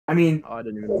I mean, Oh, I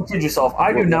didn't even. don't kid yourself.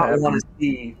 I do What not want happened? to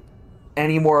see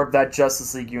any more of that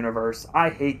Justice League universe. I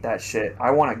hate that shit.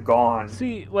 I want it gone.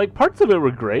 See, like parts of it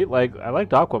were great. Like I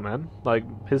liked Aquaman. Like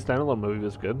his standalone movie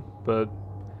was good, but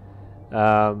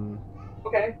um,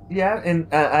 Okay. Yeah, and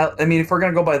I mean, if we're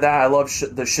gonna go by that, I love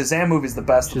the Shazam movie is the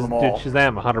best of them Dude, all.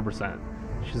 Shazam, 100%.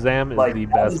 Shazam is Like the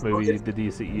that best is movie if the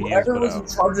DCEU's whoever put was in out.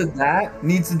 charge of that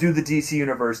needs to do the DC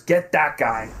universe. Get that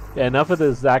guy. Yeah, enough of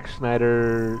this Zack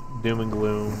Snyder doom and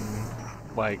gloom,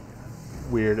 like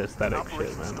weird aesthetic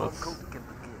shit, man. Let's do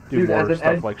Dude, as more an stuff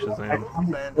editor, like I Shazam.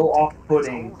 find it so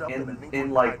off-putting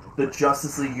in like the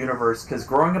Justice League universe because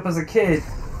growing up as a kid,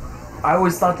 I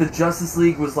always thought the Justice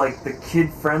League was like the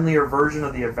kid-friendlier version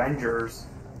of the Avengers.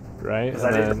 Right? Because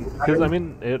And then, because I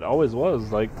mean, it always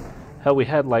was like, hell, we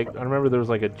had like, I remember there was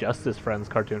like a Justice Friends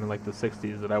cartoon in like the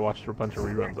 '60s that I watched a bunch of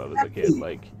reruns of as a kid.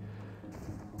 Like,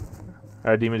 all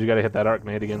right, Demons, you gotta hit that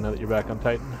Arcnade again now that you're back on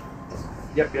Titan.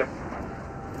 Yep, yep.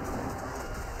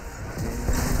 And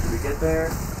did we get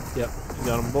there? Yep, you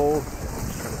got them both.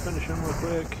 Just trying to finish them real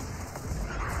quick.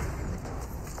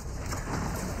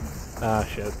 Ah,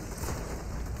 shit.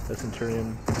 The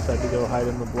Centurion decided to go hide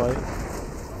in the Blight.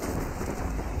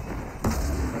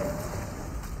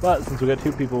 But since we got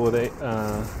two people with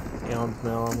Aeons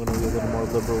now, I'm going to be a little more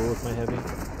liberal with my heavy.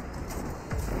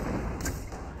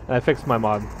 And I fixed my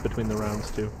mod between the rounds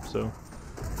too, so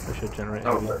I should generate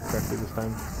heavy correctly this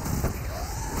time.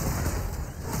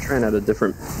 Trying out a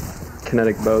different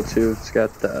kinetic bow too. It's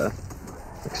got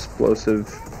explosive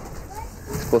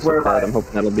pad. I'm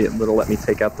hoping it'll let me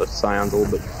take out the scions a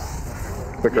little bit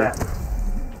quicker. Yeah.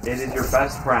 It is your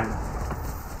best friend.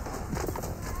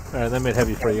 Alright, that made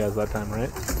heavy for you guys that time, right?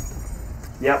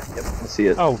 Yep. Yep, I see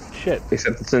it. Oh, shit.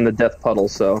 Except it's in the death puddle,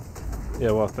 so.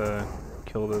 Yeah, we'll have to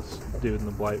kill this dude in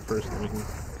the Blight first, and we can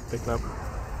pick it up.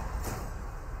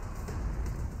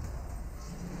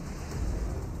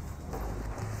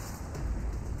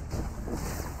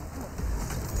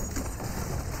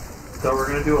 So we're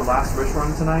gonna do a last wish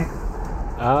run tonight?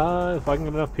 If I can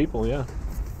get enough people, yeah.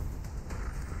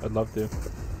 I'd love to.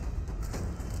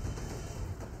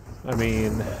 I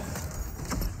mean,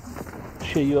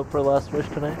 shit, you up for a last wish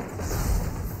tonight?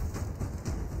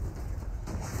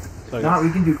 So No,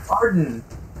 we can do garden.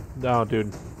 No,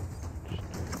 dude.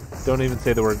 Don't even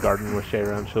say the word garden with Shay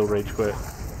around. She'll rage quit.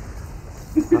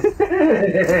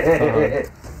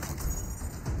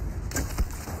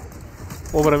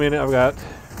 Well, but I mean, I've got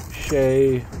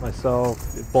Shay,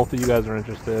 myself. If both of you guys are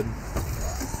interested,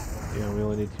 you know, we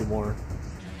only need two more.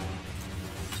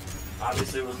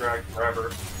 Obviously, we'll drag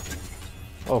forever.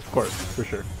 Oh, of course, for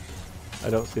sure. I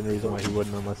don't see any reason why he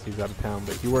wouldn't unless he's out of town,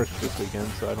 but he works this weekend,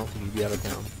 so I don't think he'd be out of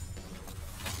town.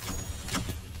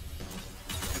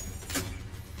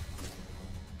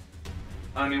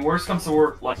 I mean, worst comes to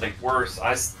worst, like worse,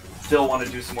 I still want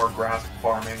to do some more grass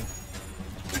farming.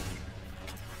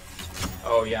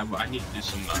 Oh yeah, I need to do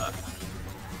some.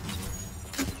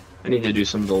 I need to do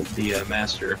some of the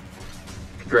master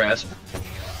grasp.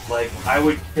 Like, I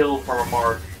would kill for a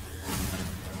mark,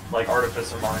 like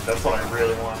Artificer Mark. That's what I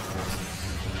really want.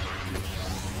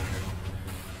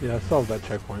 Yeah, solve that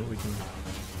checkpoint. We can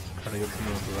try to get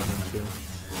someone else to run into.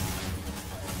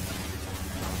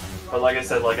 But like I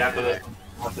said, like after that,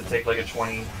 I'll have to take like a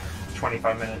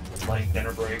 25-minute like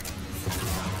dinner break.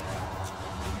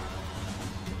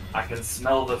 I can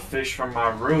smell the fish from my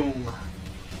room.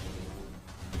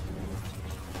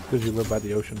 Because you live by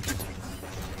the ocean.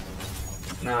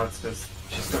 No, it's because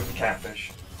she's cooking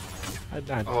catfish. I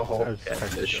Oh, was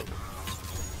catfish.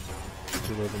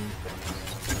 You live in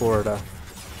Florida.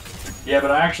 Yeah,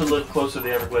 but I actually live closer to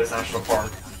the Everglades National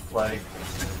Park. Like,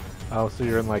 Oh, so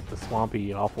you're in like the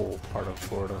swampy, awful part of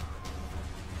Florida.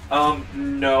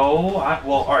 no.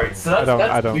 Well, alright, so I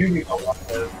that's don't. weird.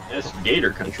 It's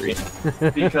gator country.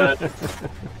 Because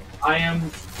I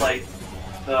am, like,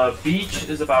 the beach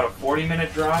is about a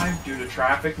 40-minute drive due to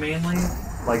traffic mainly.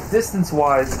 Like,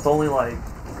 distance-wise, it's only like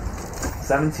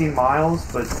 17 miles,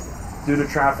 but due to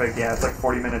traffic, yeah, it's like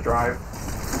 40-minute drive.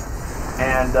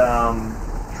 And,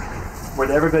 where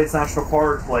the Everglades National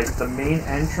Park, like, the main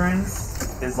entrance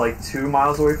is like 2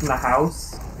 miles away from the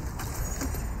house.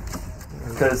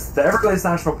 Because the Everglades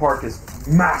National Park is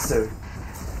massive.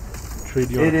 Tree,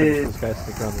 do you want to finish this guy?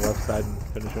 Stick around the left side and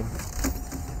finish him.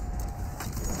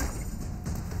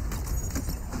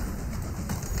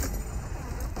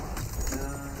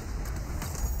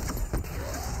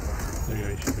 There you go,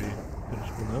 you should be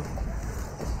finishable now.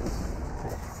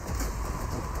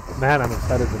 Man, I'm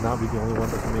excited to not be the only one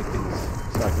that can make these,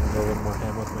 so I can go a little more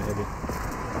ham with my heavy.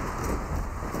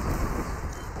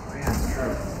 Oh yeah, that's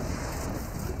true.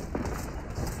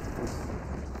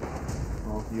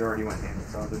 Well, you you already went in,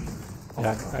 so there's...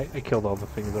 Yeah, I killed all the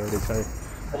things already, sorry.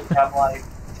 I'm like,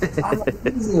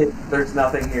 there's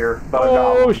nothing here but a Oh,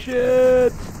 goblin.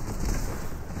 shit!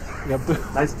 Yep.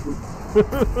 Nice.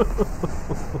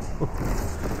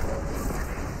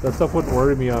 That stuff wouldn't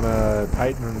worry me on a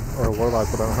Titan or a Warlock,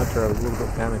 but on a Hunter I was a little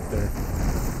bit panicked there.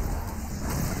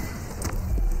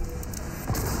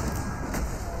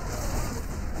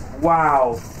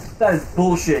 Wow. That is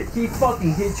bullshit. He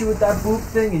fucking hit you with that boop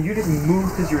thing and you didn't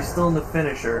move because you were still in the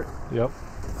finisher. Yep.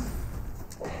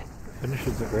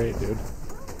 Finishes are great, dude.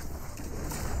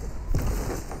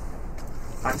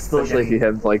 I'm still Especially if you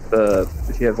have like the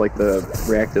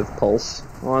reactive pulse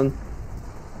on.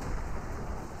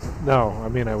 No, I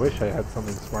mean I wish I had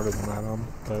something smarter than that on,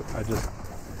 but I just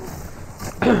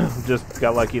just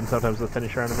got lucky, and sometimes the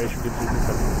finisher animation gives you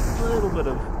just a little bit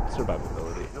of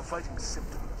survivability. You're fighting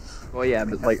symptoms. Well, yeah,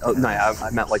 but like, oh, no, I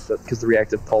meant like because the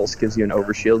reactive pulse gives you an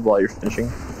overshield while you're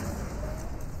finishing.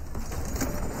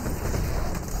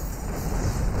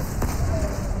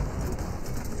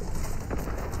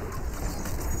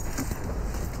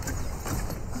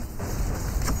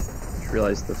 Just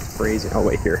realized the phrasing. Oh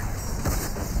wait, here.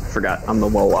 Forgot. I'm the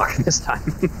Warlock this time.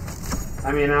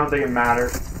 I mean, I don't think it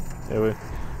matters. Yeah,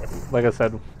 like I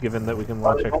said, given that we can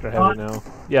launch extra heavy now.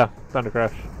 Yeah, Thunder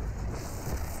Crash.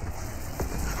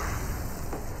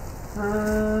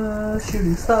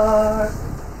 Shooting star.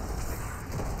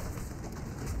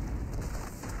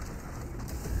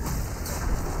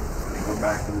 Go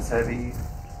back to this heavy.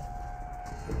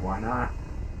 Why not?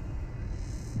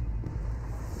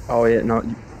 Oh yeah, no.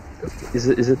 Is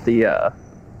it the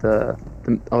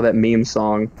oh, that meme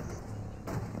song?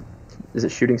 Is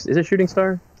it Shooting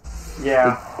Star?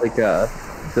 Yeah. Like the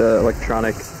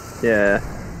electronic. Yeah.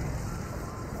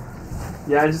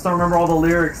 Yeah, I just don't remember all the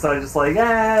lyrics, so I just like,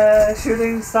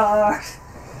 shooting star.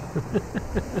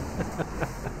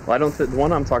 Well, the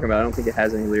one I'm talking about, I don't think it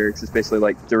has any lyrics. It's basically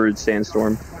like Darude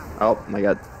Sandstorm. Oh my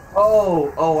god.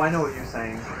 Oh, I know what you're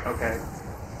saying. Okay.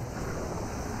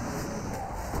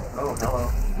 Oh,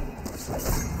 hello.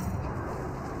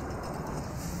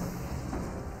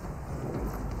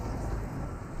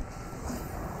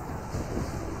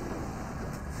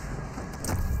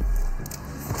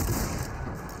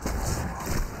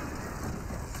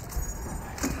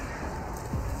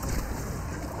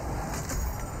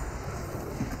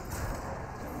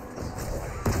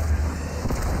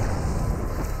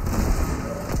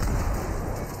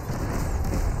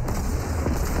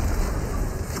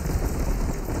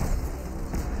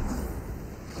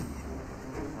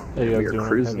 Hey, you We guys are doing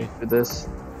cruising heavy? with this.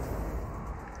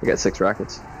 We got 6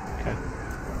 rockets. Okay.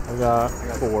 I've got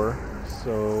 4.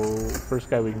 So first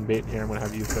guy we can bait here, I'm gonna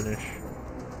have you finish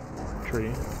tree.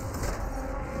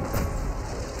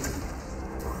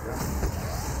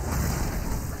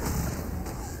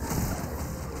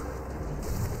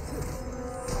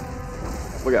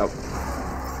 Look out.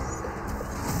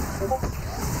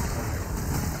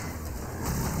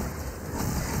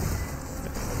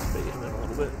 Let's bait him in a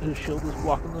little bit. His shield is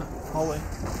blocking the hallway.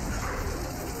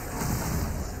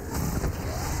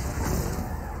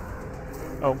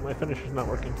 Oh, my finisher's not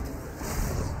working.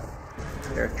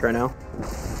 Here, try now.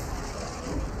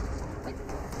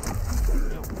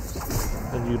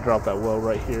 And you drop that well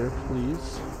right here,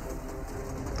 please.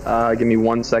 Give me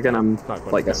 1 second. I'm Not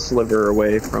going like to a sliver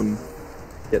away from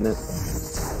getting it.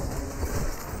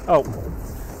 Oh,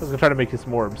 I was gonna try to make you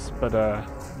some orbs, but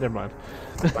never mind.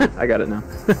 Fine, I got it now.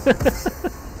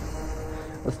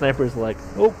 The sniper's like,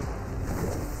 oh.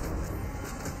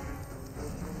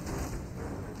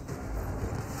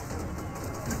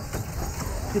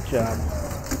 Good job.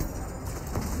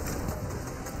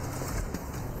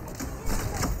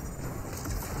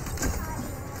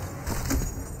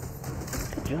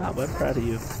 Good job, I'm proud of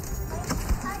you.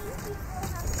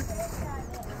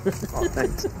 Oh,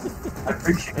 thanks. I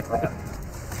appreciate that.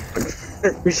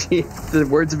 Appreciate the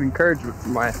words of encouragement for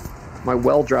my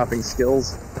well dropping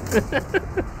skills.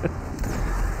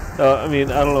 I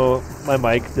mean, I don't know. My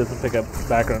mic doesn't pick up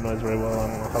background noise very well. I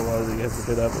don't know how well you guys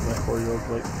pick it up, but my 4-year-old's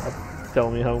like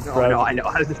telling me how No, proud. no, I know.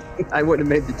 I wouldn't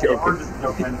have made the joke We're just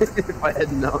joking. if I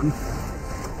had known.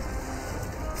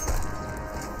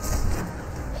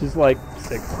 She's like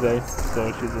 6 today,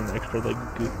 so she's in extra like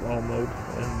goofball mode,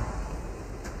 and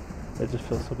I just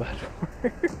feel so bad for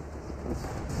her.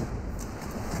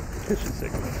 Because she's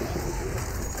sick, and that's what she was doing.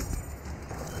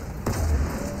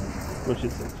 But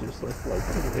she's sick, she just like to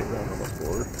lay around on the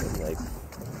floor and like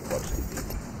watch TV.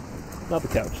 Not the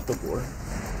couch, the floor.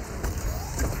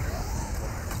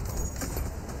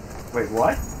 Wait,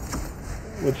 what?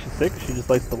 When she's sick, she just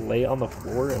likes to lay on the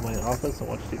floor in my office and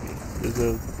watch TV. There's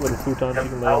a little futon she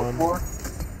can lay on.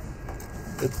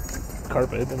 It's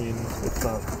carpet. I mean, it's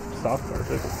not soft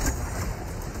carpet.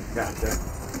 Gotcha.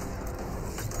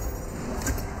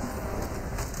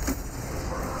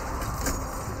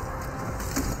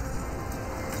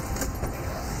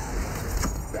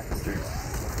 Bastards.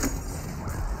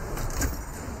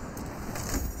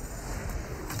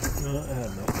 No, I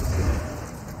have enough to say.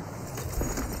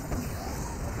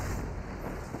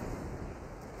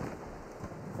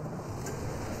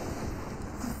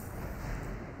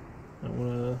 I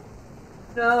wanna.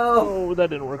 No! Oh, that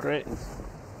didn't work right.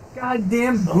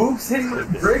 Goddamn goofs hitting my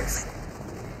bricks!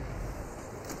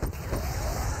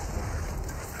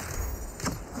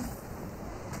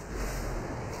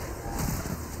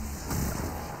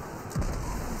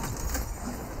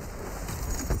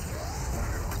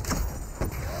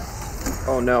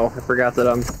 Oh no, I forgot that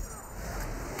I'm...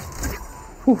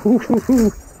 Hoo, hoo, hoo,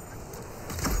 hoo.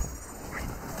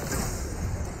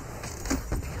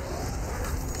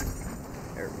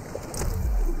 There we go.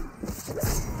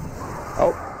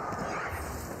 Oh.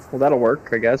 Well, that'll work,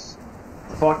 I guess.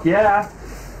 Fuck yeah!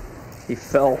 He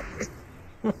fell.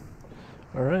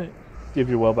 Alright. Give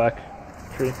your well back,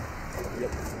 tree.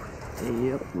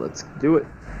 Yep, let's do it.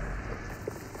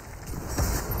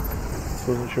 Just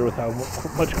wasn't sure with how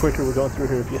much quicker we're going through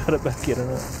here if you had it back in or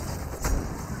not.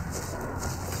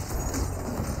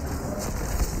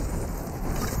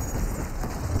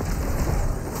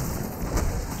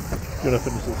 You're gonna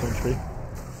finish this one, tree.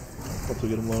 Once we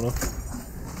get him low enough.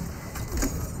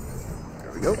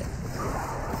 There we go.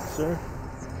 Yes, sir.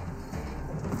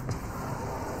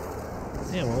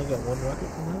 Damn, we only got one rocket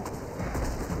from that.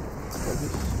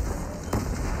 Focus.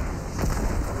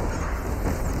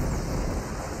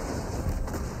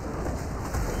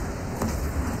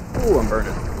 Ooh, I'm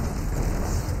burning.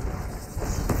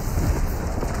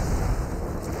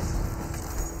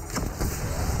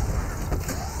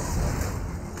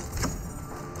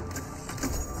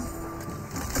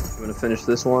 You want to finish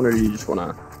this one, or do you just want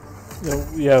to...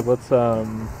 Yeah, let's, I'll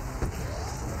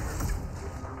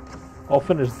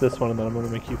finish this one, and then I'm gonna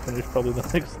make you finish probably the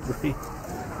next three.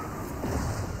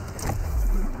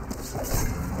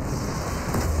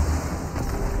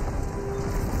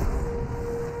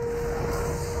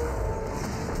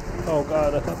 Oh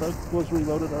god, I thought that was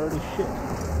reloaded already. Shit.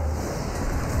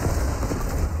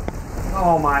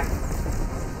 Oh my.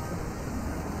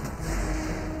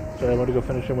 Sorry, I wanted to go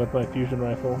finish him with my fusion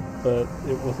rifle, but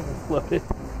it wasn't loaded.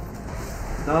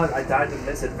 No, I died in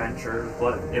this adventure,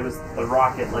 but it was the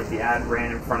rocket, like the ad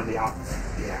ran in front of the op.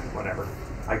 Yeah, whatever.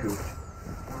 I goofed.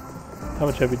 How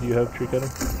much heavy do you have, tree cutter?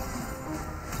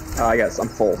 I'm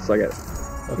full, so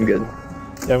I'm good.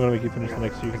 Yeah, I'm gonna make you finish the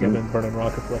next two because I've been burning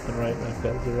rockets left and right, and I've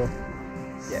got 0.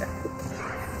 Yeah.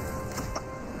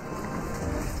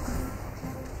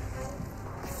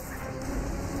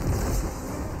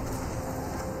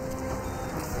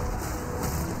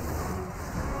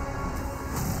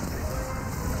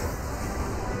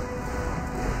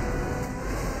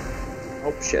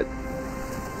 Oh shit.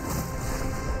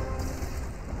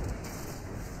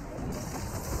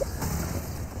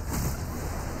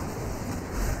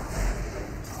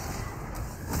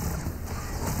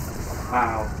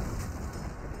 Wow.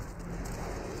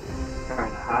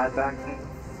 Trying to hide back there.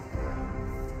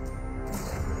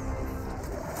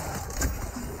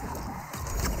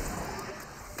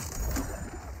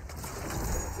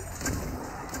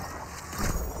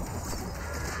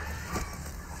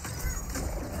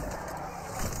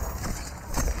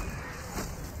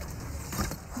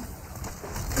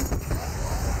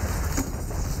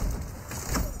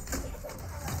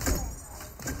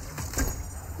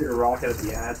 Get a rocket at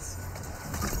the ads.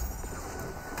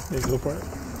 Yeah, go for it.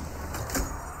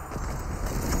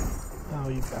 Oh,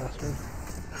 you bastard.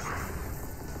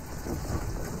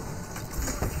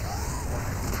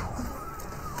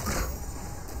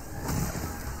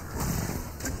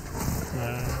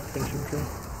 Finish him, tree.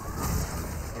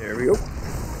 There we go.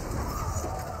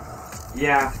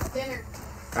 Yeah. Dinner.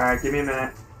 Alright, give me a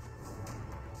minute.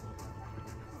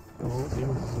 Oh,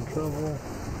 Demons is in trouble.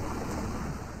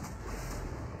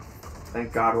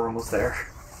 Thank God we're almost there.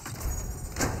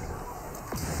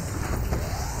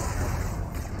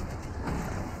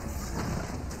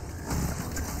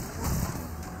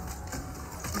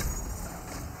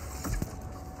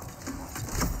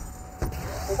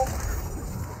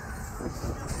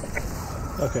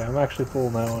 Okay, I'm actually full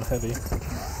now on heavy.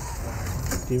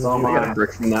 Demons, So am I got I. a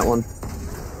brick from that one.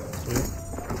 Sweet.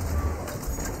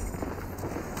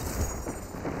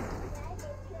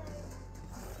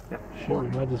 Shoot, we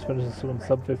might just finish this one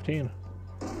sub 15.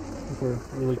 I think we're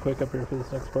really quick up here for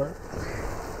this next part.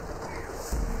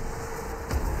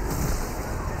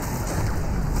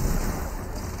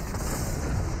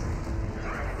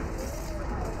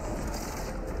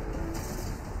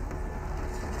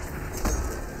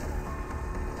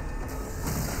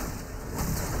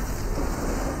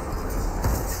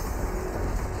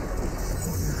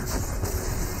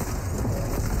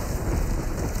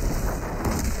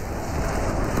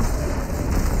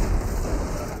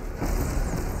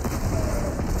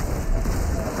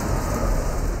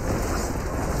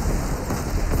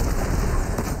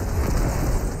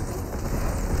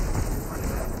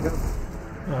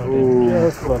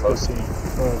 see.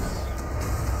 Gross.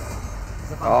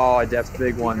 Oh, that's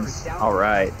big ones. All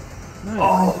right. Nice.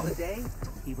 Oh,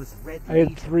 I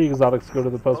had 3 exotics go to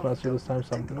the postmaster this time,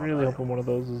 so I'm really hoping one of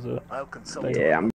those is a thing. Yeah, I'm